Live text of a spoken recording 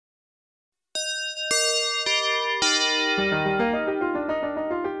Hello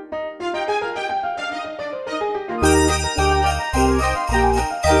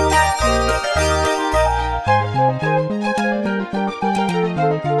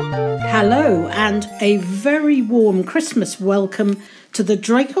and a very warm Christmas welcome to the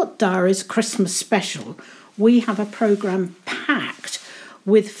Draycott Diaries Christmas special. We have a programme packed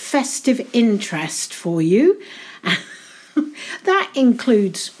with festive interest for you. That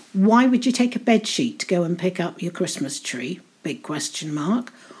includes, why would you take a bedsheet to go and pick up your Christmas tree? Big question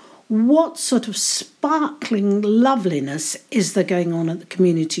mark. What sort of sparkling loveliness is there going on at the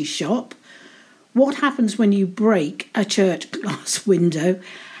community shop? What happens when you break a church glass window?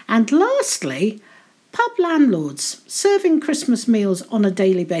 And lastly, pub landlords serving Christmas meals on a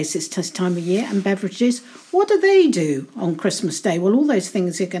daily basis this time of year and beverages. What do they do on Christmas Day? Well, all those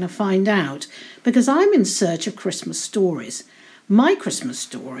things you're going to find out because I'm in search of Christmas stories. My Christmas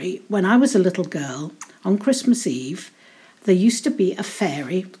story, when I was a little girl, on Christmas Eve, there used to be a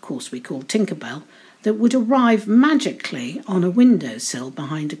fairy, of course we called Tinkerbell, that would arrive magically on a windowsill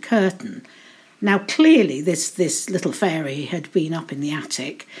behind a curtain. Now, clearly, this little fairy had been up in the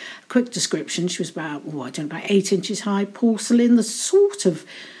attic. Quick description, she was about 8 inches high, porcelain, the sort of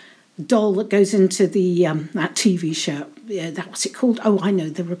doll that goes into the that TV show. Yeah, that was it called? Oh, I know,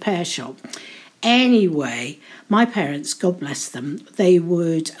 the repair shop. Anyway, my parents, God bless them, they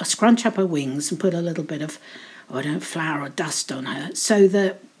would scrunch up her wings and put a little bit of, flour or dust on her, so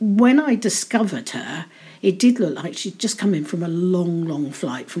that when I discovered her, it did look like she'd just come in from a long, long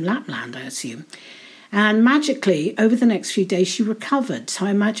flight from Lapland, I assume. And magically, over the next few days, she recovered. So I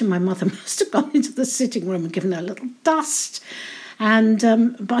imagine my mother must have gone into the sitting room and given her a little dust.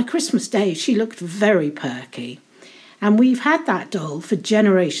 And by Christmas Day, she looked very perky. And we've had that doll for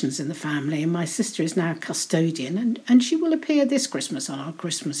generations in the family. And my sister is now a custodian. And she will appear this Christmas on our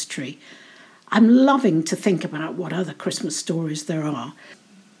Christmas tree. I'm loving to think about what other Christmas stories there are.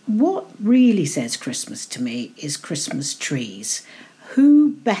 What really says Christmas to me is Christmas trees.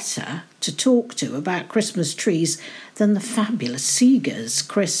 Who better to talk to about Christmas trees than the fabulous Seegers,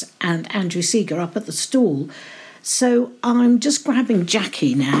 Chris and Andrew Seeger up at the stall. So I'm just grabbing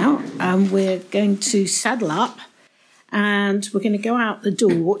Jackie now and we're going to saddle up and we're going to go out the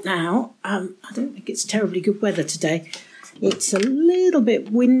door now. I don't think it's terribly good weather today. It's a little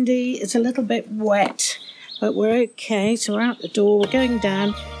bit windy, it's a little bit wet, but we're okay. So we're out the door, we're going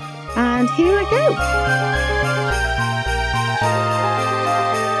down, and here I go.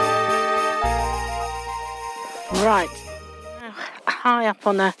 Right, now high up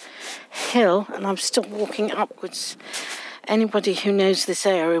on a hill, and I'm still walking upwards. Anybody who knows this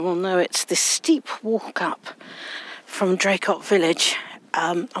area will know it's this steep walk up from Draycott Village.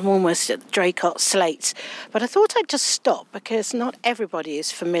 I'm almost at Draycott Slates, but I thought I'd just stop because not everybody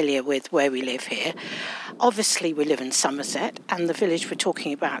is familiar with where we live here. Obviously, we live in Somerset, and the village we're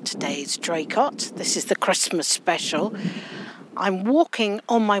talking about today is Draycott. This is the Christmas special. I'm walking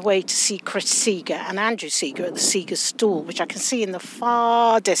on my way to see Chris Seeger and Andrew Seeger at the Seeger stall, which I can see in the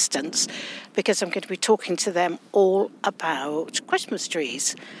far distance because I'm going to be talking to them all about Christmas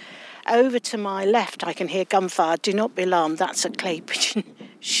trees. Over to my left, I can hear gunfire. Do not be alarmed, that's a clay pigeon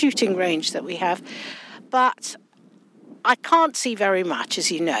shooting range that we have. But I can't see very much,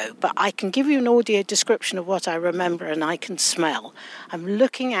 as you know, but I can give you an audio description of what I remember and I can smell. I'm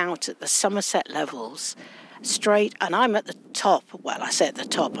looking out at the Somerset Levels straight, and I'm at the top. Well, I say at the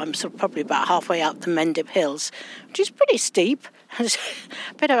top, I'm sort of probably about halfway up the Mendip Hills, which is pretty steep. I'm just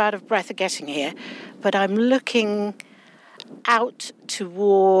a bit out of breath of getting here, but I'm looking out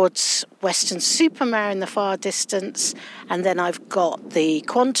towards Weston-super-Mare in the far distance, and then I've got the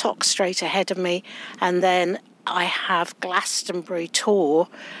Quantock straight ahead of me, and then I have Glastonbury Tor,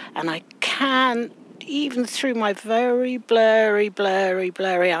 and I can, even through my very blurry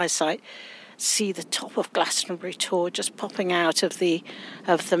eyesight, see the top of Glastonbury Tor just popping out of the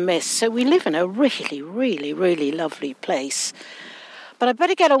mist. So we live in a really lovely place. But I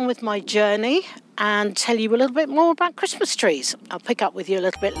better get on with my journey and tell you a little bit more about Christmas trees. I'll pick up with you a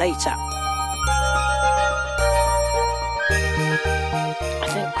little bit later. I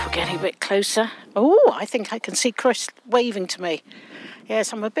think we're getting a bit closer. Oh, I think I can see Chris waving to me.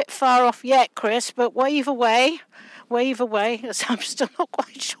 Yes, I'm a bit far off yet, Chris, but wave away. As I'm still not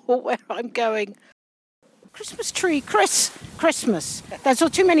quite sure where I'm going. Christmas tree, Chris, Christmas. There's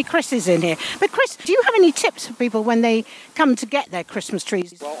not too many Chris's in here. But Chris, do you have any tips for people when they come to get their Christmas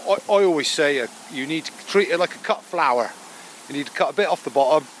trees? Well, I always say you need to treat it like a cut flower. You need to cut a bit off the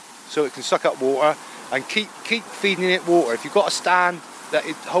bottom so it can suck up water and keep feeding it water. If you've got a stand that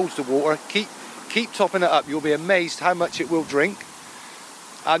it holds the water, keep topping it up. You'll be amazed how much it will drink.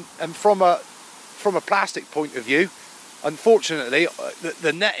 And from a plastic point of view, Unfortunately,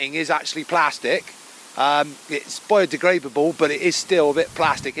 the netting is actually plastic. It's biodegradable, but it is still a bit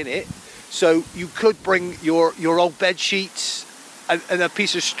plastic in it. So you could bring your old bed sheets and a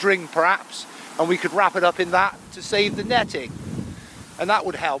piece of string perhaps, and we could wrap it up in that to save the netting. And that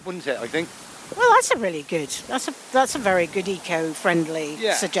would help, wouldn't it, I think? Well, that's a very good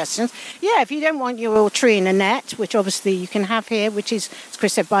eco-friendly suggestion. Yeah, if you don't want your tree in a net, which obviously you can have here, which is, as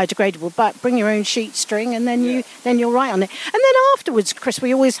Chris said, biodegradable, but bring your own sheet string, and then you're right on it. And then afterwards, Chris,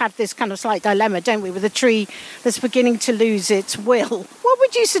 we always have this kind of slight dilemma, don't we, with a tree that's beginning to lose its will. What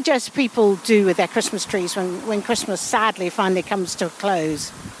would you suggest people do with their Christmas trees when Christmas sadly finally comes to a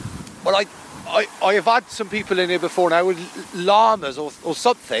close? Well, I have had some people in here before now with llamas or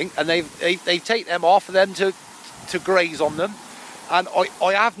something, and they take them off for them to graze on them. And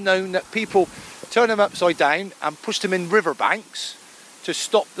I have known that people turn them upside down and push them in riverbanks to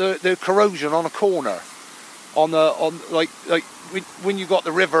stop the corrosion on a corner. Like when you got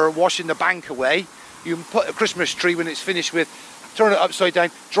the river washing the bank away, you can put a Christmas tree when it's finished with, turn it upside down,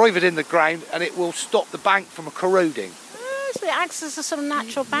 drive it in the ground, and it will stop the bank from corroding. So it acts as a sort of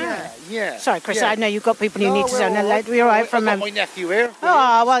natural barrier. Yeah. Sorry, Chris. I know you've got people who need to know. We're all right from my nephew here.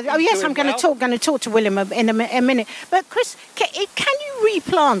 Yes, I'm going to talk to William in a minute. But Chris, can you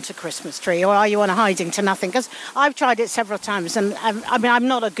replant a Christmas tree, or are you on a hiding to nothing? Because I've tried it several times, and I'm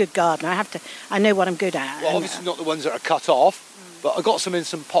not a good gardener. I know what I'm good at. Well, obviously not the ones that are cut off, but I got some in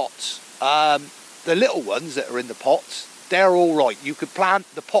some pots. The little ones that are in the pots, they're all right. You could plant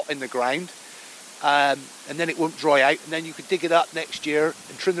the pot in the ground. And then it won't dry out, and then you could dig it up next year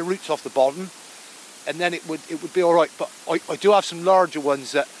and trim the roots off the bottom, and then it would be all right. But I do have some larger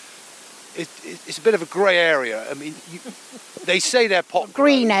ones that it's a bit of a grey area. I mean, they say they're pot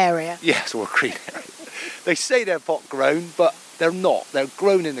green grown. Area. Yes, or green area. They say they're pot grown, but they're not. They're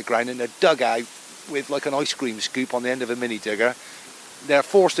grown in the ground and they're dug out with like an ice cream scoop on the end of a mini digger. They're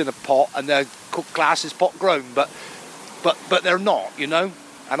forced in a pot and they're classed as pot grown, but they're not, you know.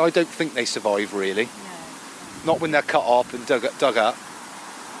 And I don't think they survive really. No. Not when they're cut up and dug up.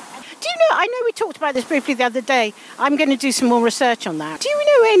 Do you know, I know we talked about this briefly the other day. I'm going to do some more research on that. Do you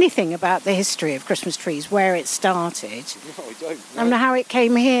know anything about the history of Christmas trees, where it started? No, I don't. I don't know how it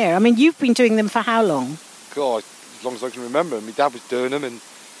came here. I mean, you've been doing them for how long? God, as long as I can remember. My dad was doing them and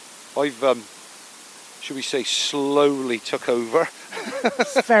I've, should we say, slowly took over.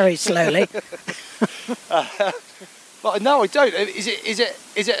 Very slowly. But no, I don't. Is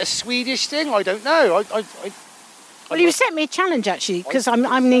it a Swedish thing? I don't know. Well, you set me a challenge actually, because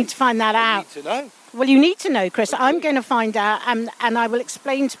I need to find that out. I need to know. Well, you need to know, Chris. I'm going to find out, and I will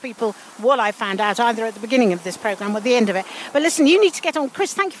explain to people what I found out either at the beginning of this programme or at the end of it. But listen, you need to get on.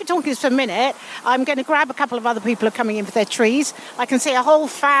 Chris, thank you for talking to us for a minute. I'm going to grab a couple of other people who are coming in for their trees. I can see a whole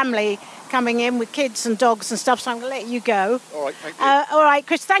family coming in with kids and dogs and stuff, so I'm going to let you go. All right, thank you. All right,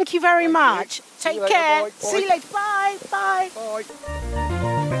 Chris, thank you very much. You. Take care. Bye. See you later. Bye. Bye. Bye.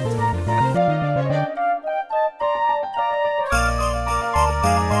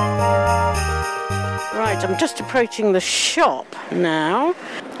 Right, I'm just approaching the shop now.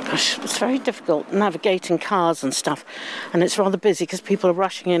 Gosh, it's very difficult navigating cars and stuff, and it's rather busy because people are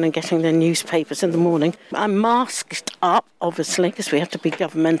rushing in and getting their newspapers in the morning. I'm masked up, obviously, because we have to be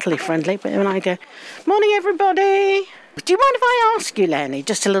governmentally friendly, but when I go, morning everybody. Do you mind if I ask you, Lenny,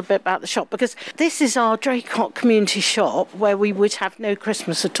 just a little bit about the shop? Because this is our Draycott community shop where we would have no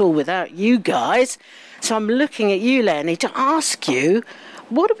Christmas at all without you guys. So I'm looking at you, Lenny, to ask you,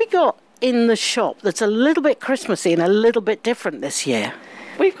 what have we got in the shop that's a little bit Christmassy and a little bit different this year?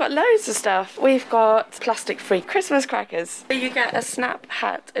 We've got loads of stuff. We've got plastic-free Christmas crackers. You get a snap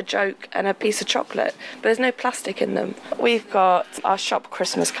hat, a joke and a piece of chocolate, but there's no plastic in them. We've got our shop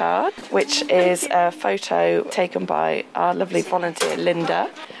Christmas card, which is a photo taken by our lovely volunteer Linda.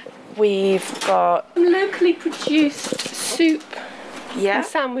 We've got locally produced soup. Yeah. And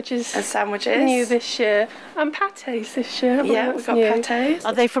sandwiches. New this year. And pâtés this year. Yeah, we've got pâtés.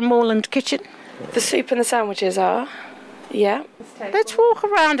 Are they from Moreland Kitchen? The soup and the sandwiches are. Yeah. Let's walk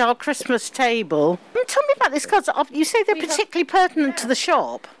around our Christmas table. Tell me about this card. You say they're particularly pertinent to the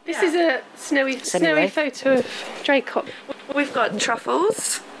shop. This is a snowy photo of Draycott. We've got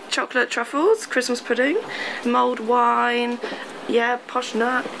truffles, chocolate truffles, Christmas pudding, mulled wine, posh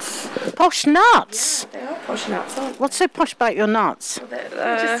nuts. Posh nuts? They are posh nuts, aren't they? What's so posh about your nuts?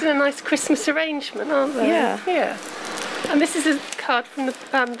 They're just in a nice Christmas arrangement, aren't they? Yeah. And this is a card from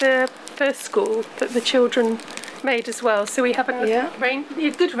the first school that the children made as well. So we have a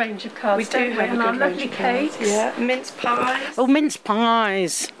good range of cards. We do have a and good our range lovely of cards. cakes. Yeah, mince pies. Oh, mince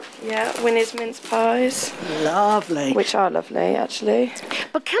pies. Yeah, Winnie's mince pies. Lovely. Which are lovely, actually.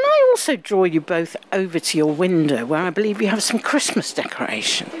 But can I also draw you both over to your window where I believe you have some Christmas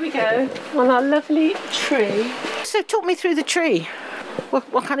decoration? Here we go, on our lovely tree. So talk me through the tree.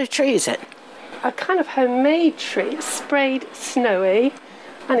 What kind of tree is it? A kind of homemade tree. It's sprayed snowy,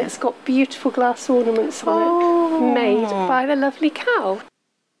 and it's got beautiful glass ornaments on it, made by the lovely cow.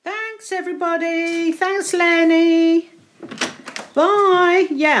 Thanks, everybody. Thanks, Lenny. Bye.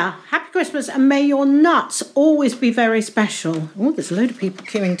 Yeah, happy Christmas, and may your nuts always be very special. Oh, there's a load of people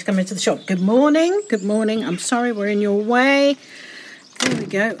queuing to come into the shop. Good morning. Good morning. I'm sorry we're in your way. There we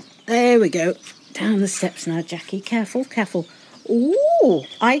go. There we go. Down the steps now, Jackie. Careful, careful. Oh,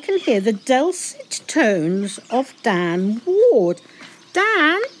 I can hear the dulcet tones of Dan Ward.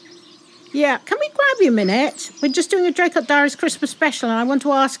 Dan? Yeah, can we grab you a minute? We're just doing a Draycott Diaries Christmas special and I want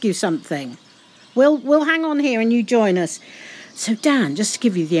to ask you something. We'll hang on here and you join us. So Dan, just to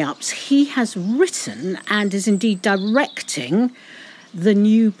give you the ups, he has written and is indeed directing the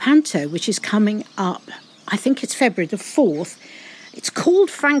new panto, which is coming up, I think it's February the 4th. It's called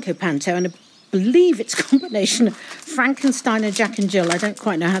Franco Panto, and I believe it's a combination of Frankenstein and Jack and Jill. I don't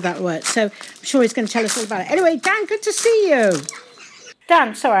quite know how that works, so I'm sure he's going to tell us all about it. Anyway, Dan, good to see you.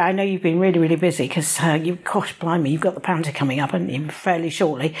 Dan, sorry, I know you've been really, really busy because, gosh, blimey, you've got the panto coming up, haven't you, fairly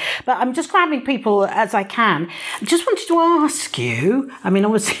shortly. But I'm just grabbing people as I can. I just wanted to ask you, I mean,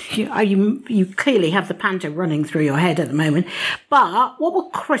 obviously, you clearly have the panto running through your head at the moment, but what will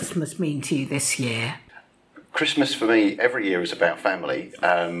Christmas mean to you this year? Christmas for me every year is about family.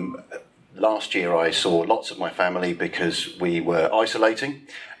 Last year I saw lots of my family because we were isolating.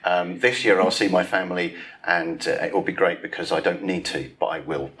 This year I'll see my family and it will be great because I don't need to, but I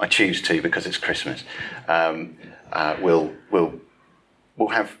will. I choose to because it's Christmas. We'll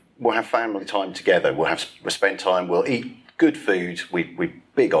have family time together. We'll spend time. We'll eat good food. We're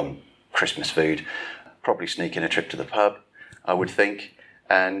big on Christmas food. Probably sneak in a trip to the pub, I would think,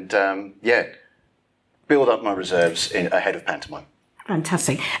 and build up my reserves ahead of pantomime.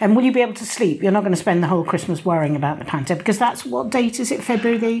 Fantastic. And will you be able to sleep? You're not going to spend the whole Christmas worrying about the panto, because that's, what date is it,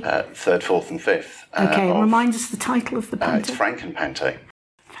 February the? 3rd, 4th and 5th. Okay, remind us the title of the panto. It's Frankenpanto.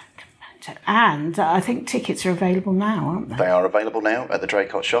 And I think tickets are available now, aren't they? They are available now at the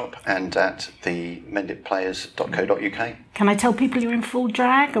Draycott shop and at the menditplayers.co.uk. Can I tell people you're in full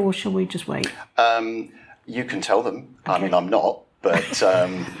drag, or shall we just wait? You can tell them. Okay. I mean, I'm not. But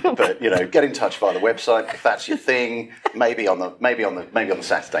get in touch via the website if that's your thing. Maybe on the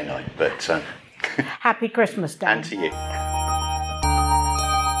Saturday night. But Happy Christmas, Dan. And to you.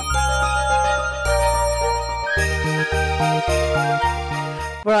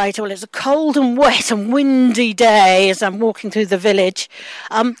 Right, well, it's a cold and wet and windy day as I'm walking through the village.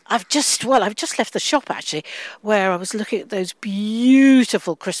 I've just left the shop, actually, where I was looking at those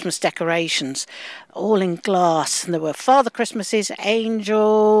beautiful Christmas decorations, all in glass. And there were Father Christmases,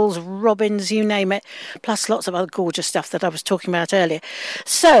 angels, robins, you name it, plus lots of other gorgeous stuff that I was talking about earlier.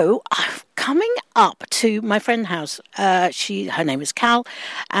 So I'm coming up to my friend's house. Her name is Cal,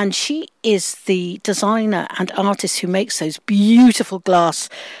 and she is the designer and artist who makes those beautiful glass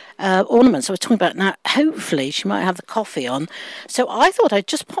ornaments I was talking about. Now, hopefully she might have the coffee on. So I thought I'd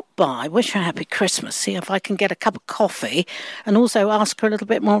just pop by, wish her a happy Christmas, see if I can get a cup of coffee, and also ask her a little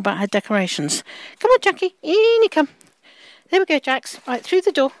bit more about her decorations. Come on, Jackie, in you come. There we go, Jax. Right, through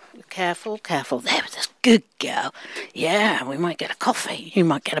the door. Careful, careful. There, that's good girl. Yeah, we might get a coffee. You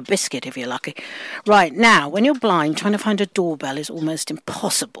might get a biscuit if you're lucky. Right, now, when you're blind, trying to find a doorbell is almost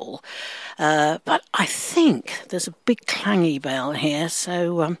impossible. But I think there's a big clangy bell here.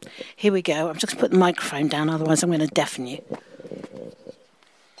 So here we go. I'm just going to put the microphone down, otherwise I'm going to deafen you.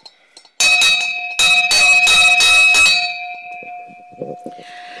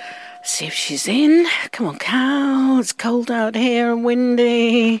 See if she's in. Come on, Cal. It's cold out here and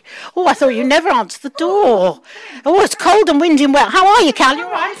windy. Oh, I thought you never answered the door. Oh, it's cold and windy and wet. How are you, Cal? You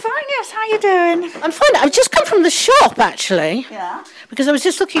all right? I'm fine, yes. How are you doing? I'm fine. I've just come from the shop, actually. Yeah. Because I was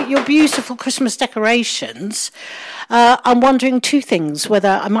just looking at your beautiful Christmas decorations. I'm wondering two things, whether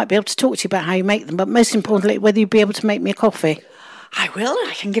I might be able to talk to you about how you make them, but most importantly, whether you'd be able to make me a coffee. I will.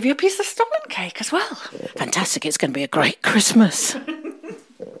 I can give you a piece of stolen cake as well. Fantastic. It's going to be a great Christmas.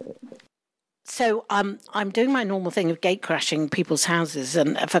 So I'm doing my normal thing of gate crashing people's houses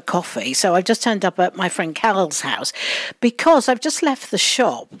and for coffee. So I've just turned up at my friend Cal's house because I've just left the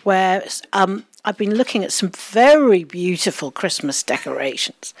shop where I've been looking at some very beautiful Christmas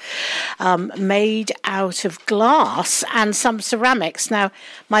decorations made out of glass and some ceramics. Now,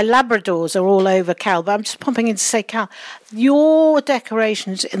 my Labradors are all over Cal, but I'm just popping in to say, Cal, your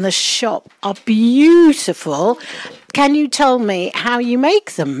decorations in the shop are beautiful. Can you tell me how you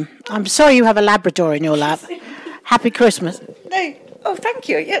make them? I'm sorry you have a Labrador in your lap. Happy Christmas. No, oh, thank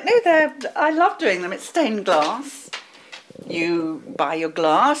you. Yeah, no, I love doing them. It's stained glass. You buy your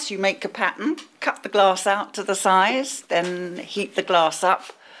glass, you make a pattern, cut the glass out to the size, then heat the glass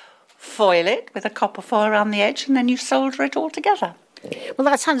up, foil it with a copper foil around the edge, and then you solder it all together. Well,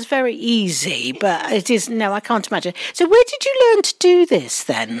 that sounds very easy, but it is, no, I can't imagine. So where did you learn to do this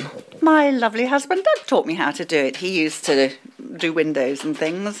then? My lovely husband Doug taught me how to do it. He used to do windows and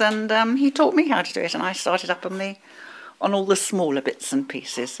things, and he taught me how to do it, and I started up on all the smaller bits and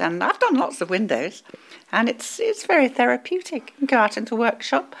pieces. And I've done lots of windows, and it's very therapeutic. You go out into the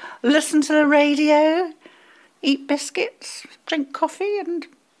workshop, listen to the radio, eat biscuits, drink coffee, and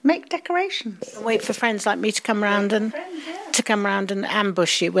make decorations. And wait for friends like me to come round and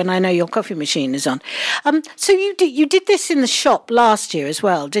ambush you when I know your coffee machine is on. So you did this in the shop last year as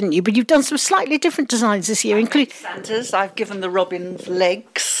well, didn't you? But you've done some slightly different designs this year, including Santas. I've given the robins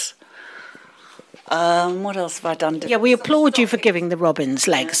legs. What else have I done? Yeah, we applaud you for giving the robins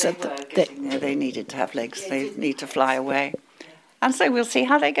legs. They needed to have legs. They need to fly away. And so we'll see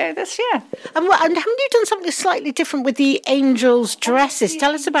how they go this year. And haven't you done something slightly different with the angels' dresses?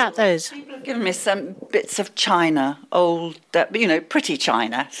 Tell us about those. People have given me some bits of china, old, pretty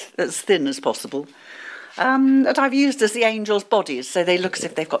china, as thin as possible, that I've used as the angels' bodies, so they look as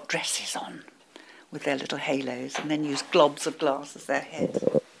if they've got dresses on with their little halos, and then use globs of glass as their heads.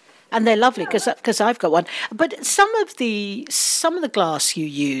 And they're lovely because I've got one. But some of the glass you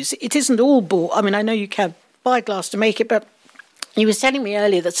use, it isn't all bought. I mean, I know you can buy glass to make it, but you were telling me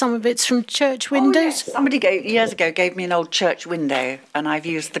earlier that some of it's from church windows. Oh, yes. Somebody years ago gave me an old church window, and I've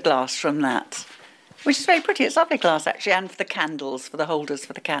used the glass from that, which is very pretty. It's lovely glass, actually, and for the candles, for the holders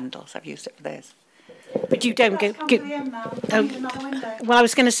for the candles. I've used it for those. But you don't go... Well, I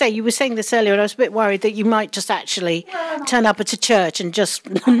was going to say, you were saying this earlier, and I was a bit worried that you might just actually turn up at a church and just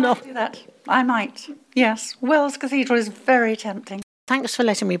not do that. I might, yes. Wells Cathedral is very tempting. Thanks for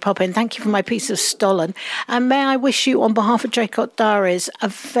letting me pop in. Thank you for my piece of Stollen. And may I wish you, on behalf of Draycott Diaries, a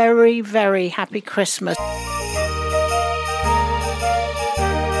very, very happy Christmas.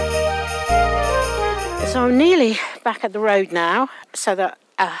 So I'm nearly back at the road now, so that,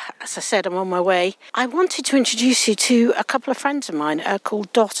 as I said, I'm on my way. I wanted to introduce you to a couple of friends of mine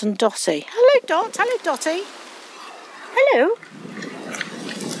called Dot and Dotty. Hello, Dot. Hello, Dotty. Hello.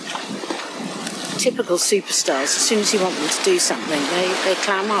 Typical superstars. As soon as you want them to do something, they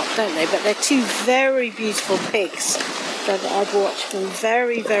clam up, don't they? But they're two very beautiful pigs that I've watched from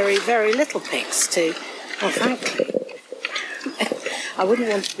very, very, very little pigs to, well, frankly, I wouldn't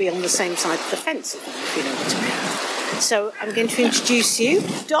want to be on the same side of the fence of them, if you know what I mean. So I'm going to introduce you,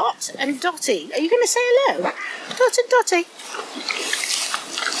 Dot and Dotty. Are you going to say hello? Dot and Dotty.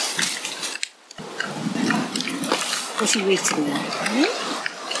 What are you eating there?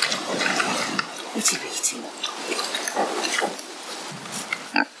 What are you eating?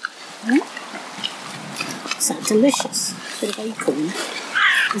 Is that delicious? A bit of acorn,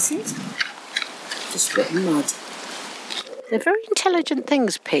 is it? Just a bit of mud. They're very intelligent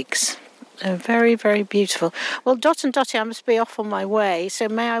things, pigs. They're very, very beautiful. Well, Dot and Dotty, I must be off on my way, so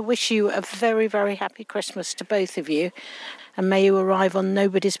may I wish you a very, very happy Christmas to both of you, and may you arrive on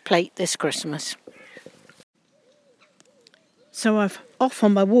nobody's plate this Christmas. So I'm off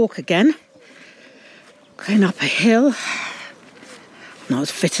on my walk again. Going up a hill. Not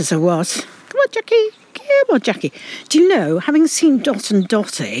as fit as I was. Come on, Jackie. Come on, Jackie. Do you know, having seen Dot and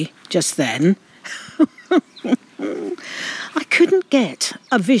Dotty just then, I couldn't get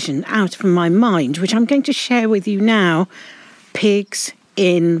a vision out of my mind, which I'm going to share with you now. Pigs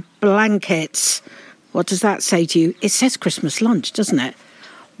in blankets. What does that say to you? It says Christmas lunch, doesn't it?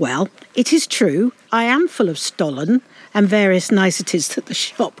 Well, it is true. I am full of Stollen and various niceties that the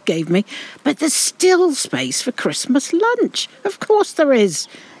shop gave me, but there's still space for Christmas lunch. Of course there is.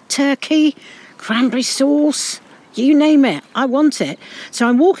 Turkey, cranberry sauce, you name it, I want it. So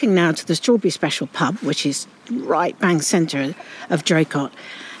I'm walking now to the Strawberry Special pub, which is right bang centre of Draycott.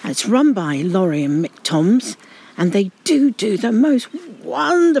 And it's run by Laurie and Mick Toms, and they do the most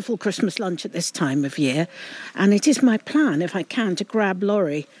wonderful Christmas lunch at this time of year. And it is my plan, if I can, to grab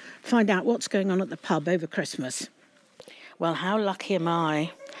Laurie, find out what's going on at the pub over Christmas. Well, how lucky am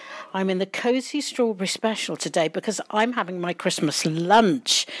I? I'm in the Cosy Strawberry Special today because I'm having my Christmas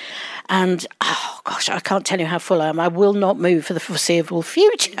lunch. And, oh gosh, I can't tell you how full I am. I will not move for the foreseeable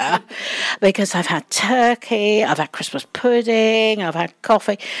future because I've had turkey, I've had Christmas pudding, I've had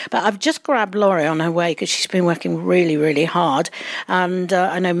coffee. But I've just grabbed Laurie on her way because she's been working really, really hard. And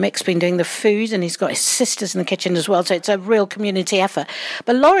I know Mick's been doing the food and he's got his sisters in the kitchen as well. So it's a real community effort.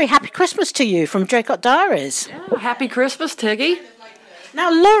 But Laurie, happy Christmas to you from Draycott Diaries. Yeah, happy Christmas, Tiggy. Now,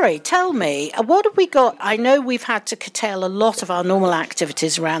 Laurie, tell me, what have we got? I know we've had to curtail a lot of our normal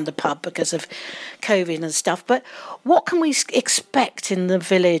activities around the pub because of COVID and stuff, but what can we expect in the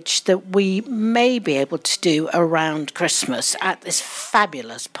village that we may be able to do around Christmas at this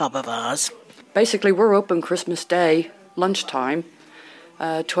fabulous pub of ours? Basically, we're open Christmas Day, lunchtime,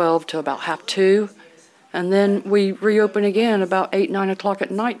 12 to about 2:30, and then we reopen again about 8, 9 o'clock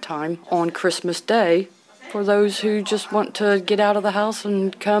at night time on Christmas Day, for those who just want to get out of the house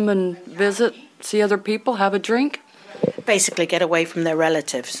and come and visit, see other people, have a drink. Basically get away from their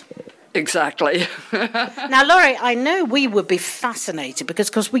relatives. Exactly. Now, Laurie, I know we would be fascinated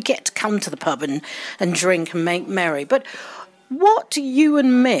because we get to come to the pub and drink and make merry, but what do you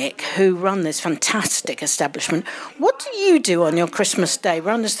and Mick, who run this fantastic establishment, what do you do on your Christmas Day?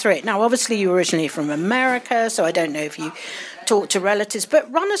 Run us through it. Now, obviously, you're originally from America, so I don't know if you talk to relatives, but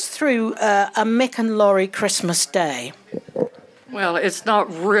run us through a Mick and Laurie Christmas Day. Well, it's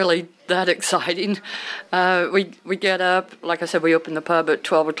not really that exciting. We get up, like I said, we open the pub at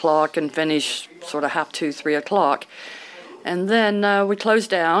 12 o'clock and finish sort of 2:30, 3 o'clock. And then we close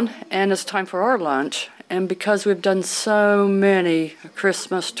down, and it's time for our lunch. And because we've done so many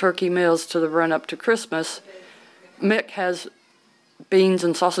Christmas turkey meals to the run-up to Christmas, Mick has beans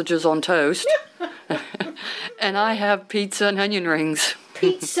and sausages on toast, and I have pizza and onion rings.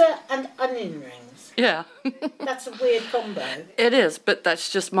 Pizza and onion rings? Yeah. That's a weird combo. It is, but that's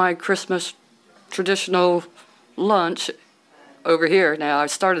just my Christmas traditional lunch over here now. I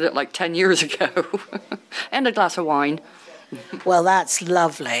started it like 10 years ago. And a glass of wine. Well, that's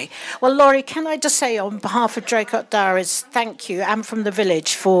lovely. Well, Laurie, can I just say on behalf of Draycott Diaries, thank you, and from the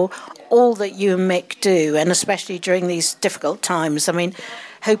village, for all that you and Mick do, and especially during these difficult times. I mean,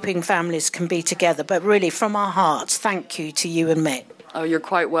 hoping families can be together, but really from our hearts, thank you to you and Mick. Oh, you're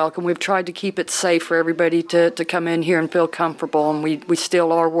quite welcome. We've tried to keep it safe for everybody to come in here and feel comfortable, and we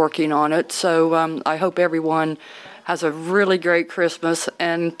still are working on it. So I hope everyone has a really great Christmas,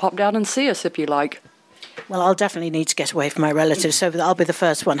 and pop down and see us if you like. Well, I'll definitely need to get away from my relatives, so I'll be the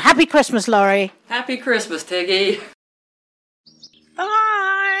first one. Happy Christmas, Laurie. Happy Christmas, Tiggy.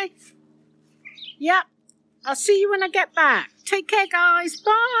 Bye. Yep, I'll see you when I get back. Take care, guys.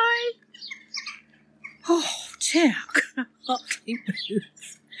 Bye. Oh, dear, I can hardly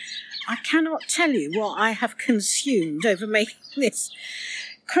move. I cannot tell you what I have consumed over making this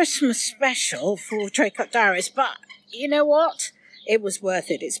Christmas special for Draycott Diaries, but you know what? It was worth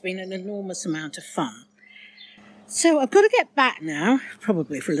it. It's been an enormous amount of fun. So I've got to get back now,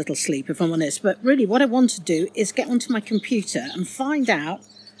 probably for a little sleep if I'm honest, but really what I want to do is get onto my computer and find out,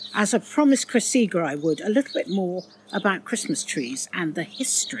 as I promised Chris Seeger I would, a little bit more about Christmas trees and the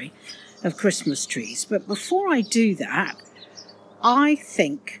history of Christmas trees. But before I do that, I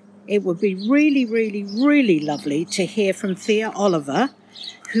think it would be really, really, really lovely to hear from Thea Oliver,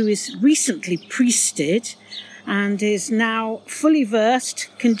 who is recently priested and is now fully versed,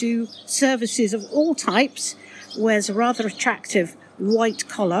 can do services of all types, wears a rather attractive white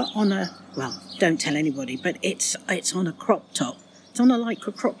collar on a, well, don't tell anybody, but it's on a crop top. It's on a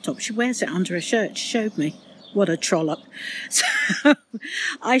lycra crop top. She wears it under a shirt. She showed me. What a trollop. So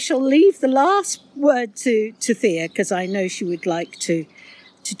I shall leave the last word to Thea, because I know she would like to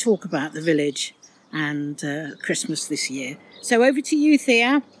talk about the village and Christmas this year. So over to you,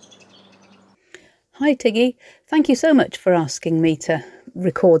 Thea. Hi, Tiggy. Thank you so much for asking me to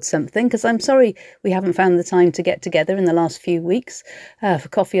record something, because I'm sorry we haven't found the time to get together in the last few weeks for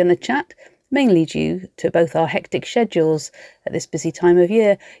coffee and a chat, mainly due to both our hectic schedules at this busy time of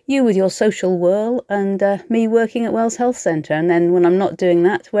year, you with your social whirl and me working at Wells Health Centre, and then when I'm not doing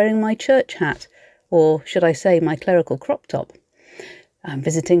that, wearing my church hat, or should I say my clerical crop top. I'm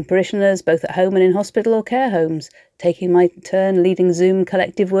visiting parishioners both at home and in hospital or care homes, taking my turn leading Zoom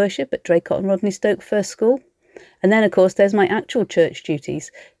collective worship at Draycott and Rodney Stoke First School. And then, of course, there's my actual church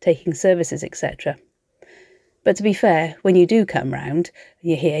duties, taking services, etc. But to be fair, when you do come round,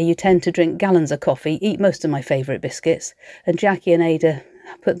 you're here, you tend to drink gallons of coffee, eat most of my favourite biscuits, and Jackie and Ada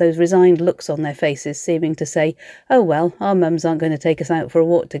put those resigned looks on their faces, seeming to say, oh well, our mums aren't going to take us out for a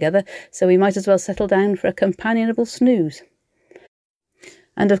walk together, so we might as well settle down for a companionable snooze.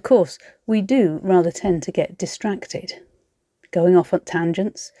 And of course, we do rather tend to get distracted, going off on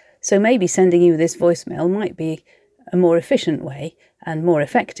tangents, so maybe sending you this voicemail might be a more efficient way and more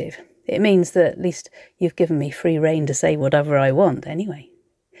effective. It means that at least you've given me free rein to say whatever I want anyway.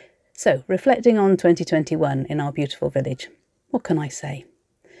 So, reflecting on 2021 in our beautiful village, what can I say?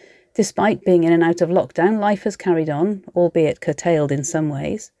 Despite being in and out of lockdown, life has carried on, albeit curtailed in some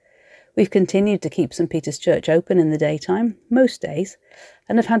ways. We've continued to keep St Peter's Church open in the daytime, most days,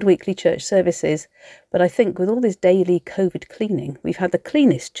 and have had weekly church services, but I think with all this daily COVID cleaning, we've had the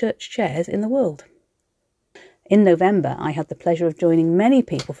cleanest church chairs in the world. In November, I had the pleasure of joining many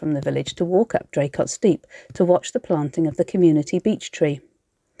people from the village to walk up Draycott Steep to watch the planting of the community beech tree.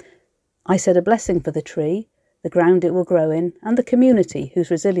 I said a blessing for the tree, the ground it will grow in, and the community whose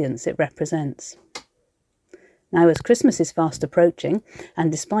resilience it represents. Now, as Christmas is fast approaching,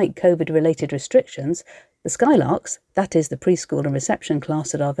 and despite COVID-related restrictions, the Skylarks, that is the preschool and reception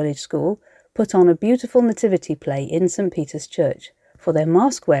class at our village school, put on a beautiful nativity play in St Peter's Church for their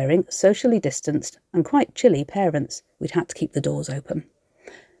mask-wearing, socially distanced and quite chilly parents. We'd had to keep the doors open.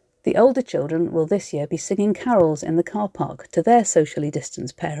 The older children will this year be singing carols in the car park to their socially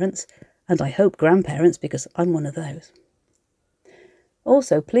distanced parents, and I hope grandparents, because I'm one of those.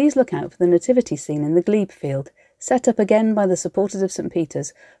 Also, please look out for the nativity scene in the glebe field, set up again by the supporters of St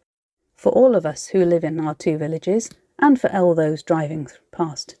Peter's, for all of us who live in our two villages, and for all those driving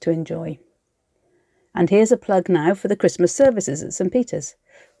past to enjoy. And here's a plug now for the Christmas services at St Peter's.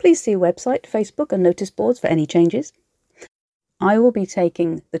 Please see website, Facebook and notice boards for any changes. I will be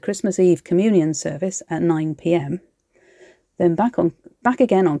taking the Christmas Eve communion service at 9 p.m, then back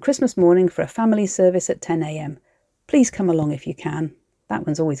again on Christmas morning for a family service at 10 a.m. Please come along if you can. That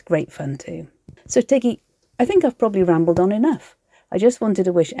one's always great fun too. So Tiggy, I think I've probably rambled on enough. I just wanted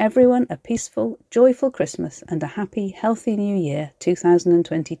to wish everyone a peaceful, joyful Christmas and a happy, healthy New Year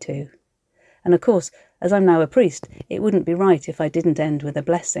 2022. And of course, as I'm now a priest, it wouldn't be right if I didn't end with a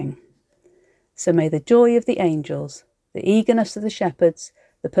blessing. So may the joy of the angels, the eagerness of the shepherds,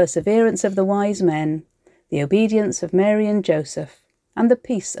 the perseverance of the wise men, the obedience of Mary and Joseph, and the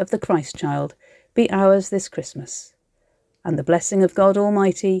peace of the Christ child be ours this Christmas. And the blessing of God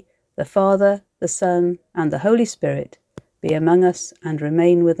Almighty, the Father, the Son, and the Holy Spirit be among us and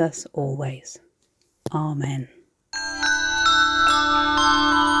remain with us always. Amen.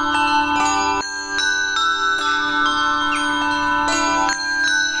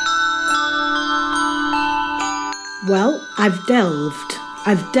 Well, I've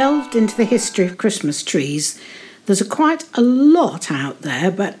delved into the history of Christmas trees. There's quite a lot out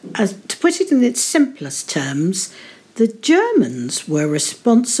there, but to put it in its simplest terms, the Germans were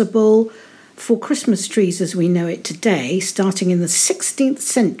responsible for Christmas trees as we know it today, starting in the 16th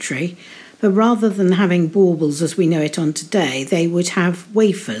century, but rather than having baubles as we know it on today, they would have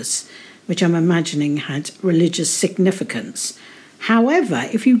wafers, which I'm imagining had religious significance. However,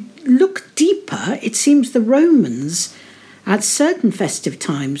 if you look deeper, it seems the Romans at certain festive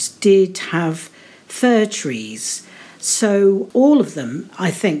times did have fir trees. So all of them,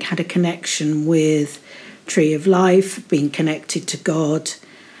 I think, had a connection with Tree of Life, being connected to God.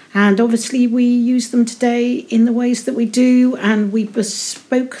 And obviously we use them today in the ways that we do, and we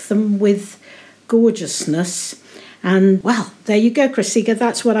bespoke them with gorgeousness. And, well, there you go, Chris Seeger,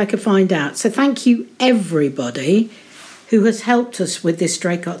 that's what I could find out. So thank you, everybody who has helped us with this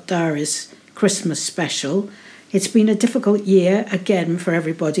Draycott Diaries Christmas special. It's been a difficult year, again, for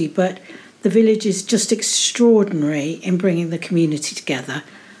everybody, but the village is just extraordinary in bringing the community together,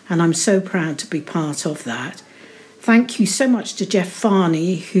 and I'm so proud to be part of that. Thank you so much to Jeff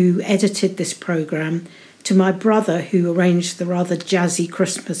Farney, who edited this programme, to my brother, who arranged the rather jazzy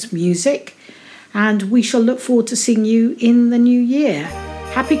Christmas music, and we shall look forward to seeing you in the new year.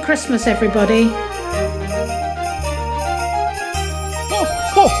 Happy Christmas, everybody. Ho,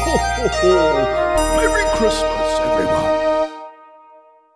 ho, ho, ho, ho. Merry Christmas, everyone.